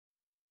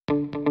It's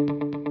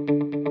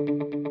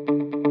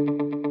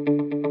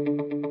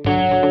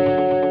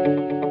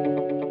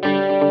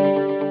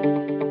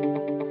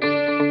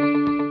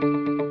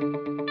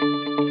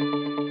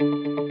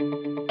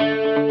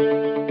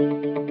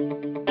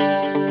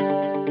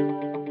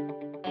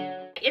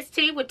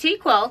T with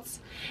Teaquilts,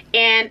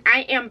 and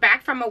I am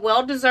back from a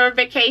well-deserved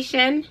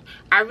vacation.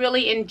 I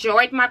really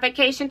enjoyed my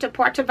vacation to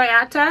Puerto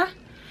Vallarta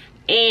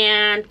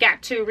and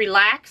got to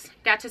relax,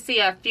 got to see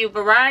a few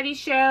variety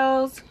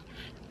shows,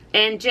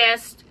 and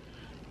just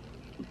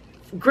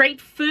great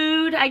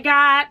food I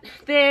got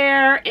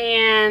there,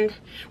 and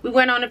we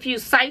went on a few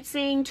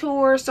sightseeing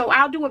tours. So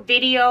I'll do a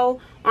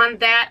video on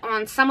that,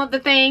 on some of the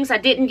things. I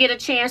didn't get a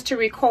chance to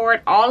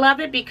record all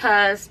of it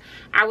because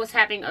I was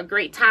having a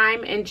great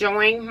time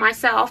enjoying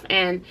myself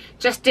and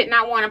just did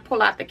not want to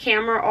pull out the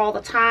camera all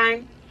the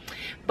time.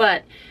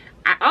 But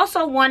I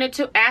also wanted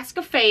to ask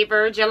a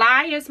favor.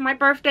 July is my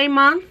birthday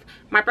month.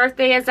 My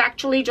birthday is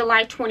actually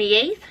July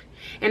 28th,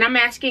 and I'm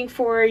asking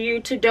for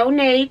you to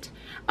donate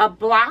a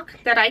block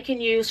that I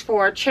can use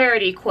for a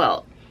charity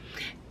quilt.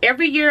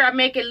 Every year I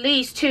make at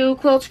least 2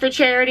 quilts for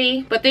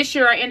charity, but this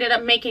year I ended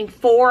up making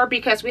 4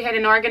 because we had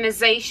an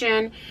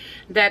organization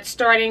that's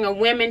starting a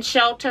women's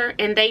shelter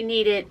and they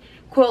needed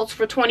quilts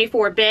for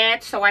 24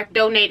 beds. So I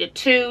donated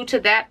 2 to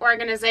that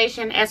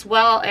organization, as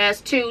well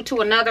as 2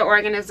 to another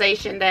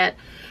organization that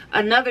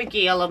another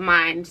gal of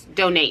mine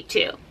donate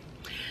to.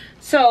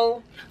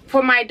 So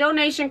for my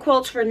donation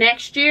quilts for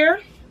next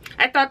year,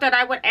 I thought that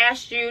I would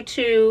ask you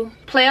to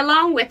play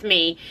along with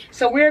me.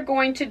 So we're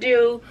going to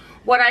do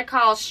what I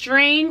call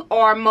string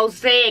or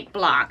mosaic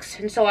blocks.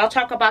 And so I'll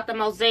talk about the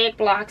mosaic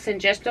blocks in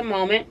just a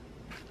moment.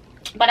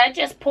 But I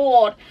just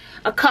pulled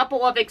a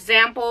couple of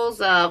examples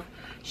of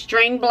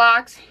string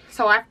blocks.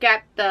 So I've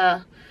got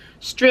the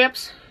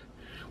strips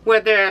where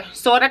they're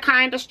sort of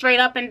kind of straight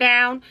up and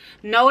down.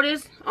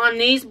 Notice on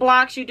these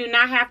blocks you do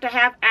not have to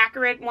have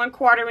accurate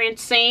 1/4 inch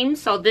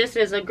seams, so this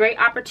is a great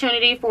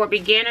opportunity for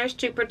beginners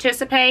to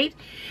participate.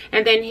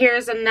 And then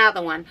here's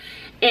another one,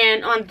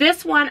 and on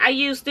this one I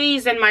used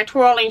these in my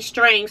twirling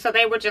string, so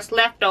they were just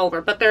left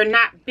over, but they're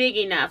not big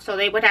enough, so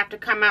they would have to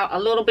come out a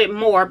little bit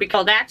more,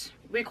 because that's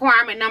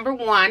requirement number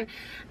 1.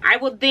 I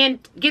will then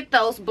get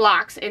those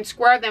blocks and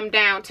square them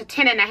down to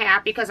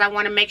 10.5 because I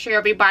want to make sure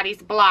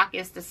everybody's block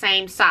is the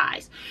same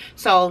size.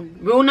 So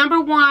rule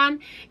number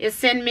 1 is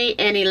send me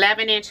an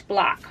 11-inch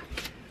block.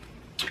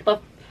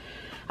 But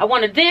I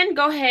want to then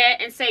go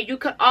ahead and say you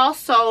could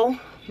also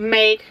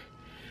make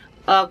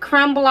a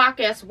crumb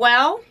block as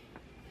well.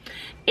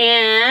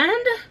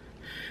 And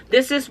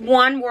this is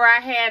one where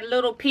I had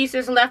little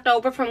pieces left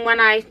over from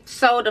when I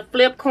sewed a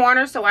flip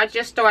corner, so I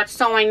just started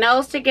sewing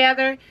those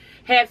together.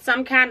 Had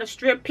some kind of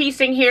strip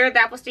piecing here.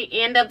 That was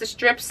the end of the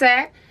strip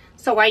set,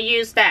 so I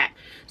used that.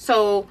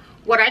 So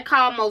what I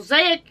call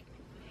mosaic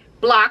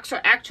blocks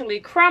are actually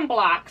crumb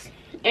blocks,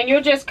 and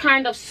you're just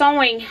kind of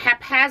sewing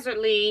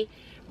haphazardly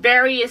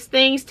various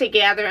things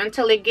together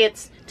until it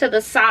gets to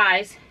the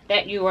size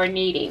that you are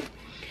needing.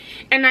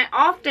 And I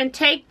often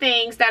take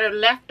things that are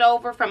left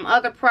over from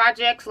other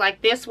projects,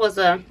 like this was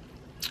a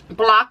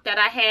block that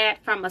I had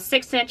from a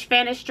 6-inch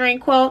finished string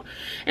quilt,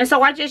 and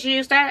so I just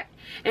used that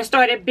and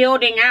started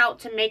building out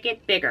to make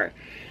it bigger.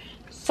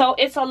 So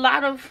it's a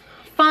lot of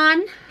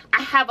fun.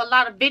 I have a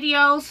lot of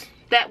videos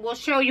that will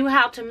show you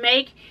how to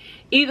make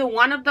either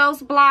one of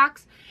those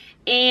blocks,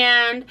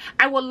 and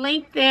I will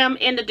link them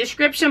in the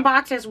description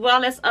box as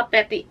well as up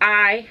at the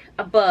eye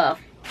above.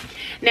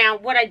 Now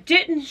what I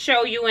didn't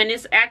show you, and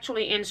it's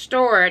actually in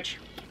storage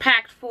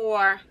packed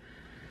for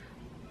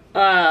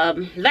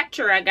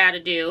lecture I gotta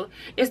do,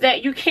 is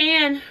that you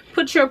can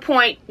put your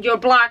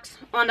blocks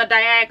on the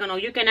diagonal.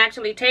 You can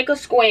actually take a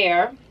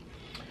square,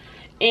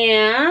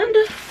 and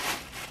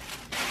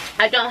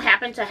I don't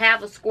happen to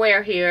have a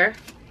square here.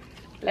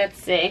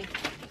 Let's see,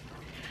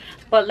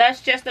 but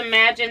let's just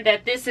imagine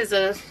that this is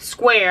a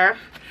square,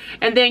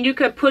 and then you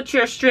could put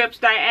your strips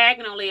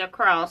diagonally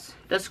across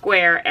the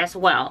square as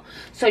well.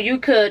 So you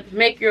could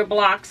make your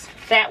blocks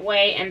that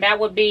way, and that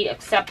would be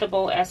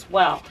acceptable as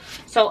well.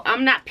 So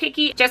I'm not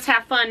picky, just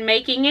have fun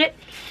making it.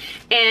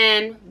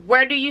 And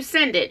where do you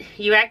send it?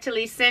 You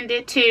actually send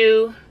it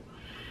to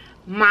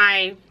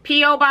my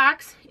P.O.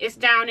 box. It's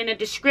down in the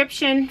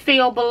description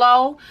field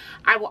below.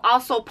 I will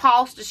also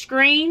pause the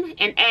screen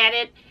and add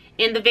it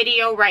in the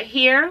video right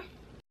here.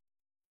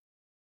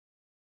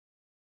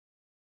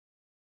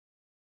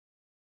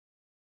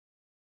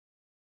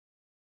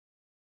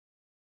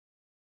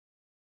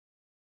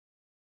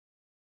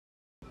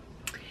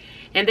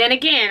 And then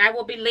again, I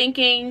will be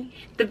linking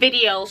the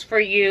videos for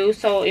you,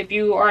 so if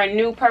you are a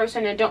new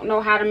person and don't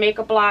know how to make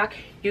a block,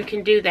 you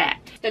can do that.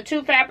 The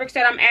 2 fabrics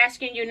that I'm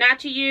asking you not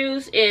to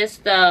use is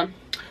the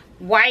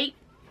white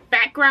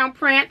background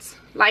prints,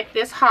 like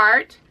this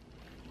heart.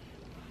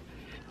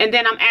 And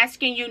then I'm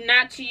asking you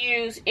not to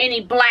use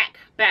any black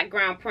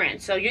background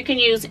prints. So you can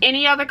use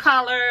any other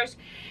colors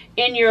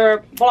in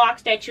your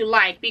blocks that you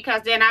like,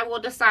 because then I will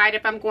decide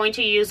if I'm going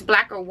to use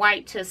black or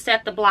white to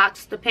set the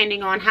blocks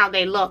depending on how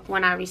they look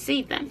when I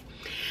receive them.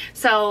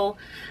 So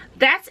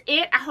that's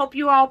it. I hope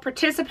you all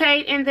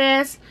participate in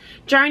this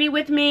journey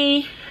with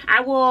me. I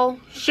will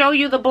show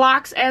you the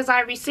blocks as I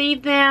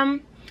receive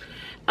them.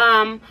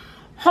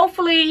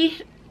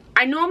 Hopefully,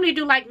 I normally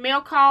do like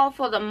mail call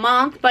for the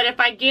month, but if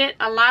I get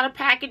a lot of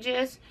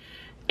packages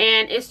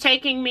and it's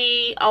taking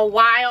me a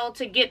while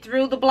to get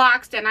through the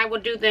blocks, then I will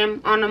do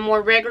them on a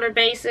more regular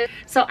basis.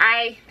 So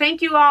I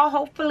thank you all.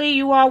 Hopefully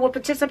you all will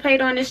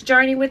participate on this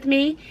journey with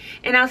me,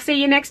 and I'll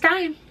see you next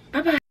time.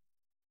 Bye-bye.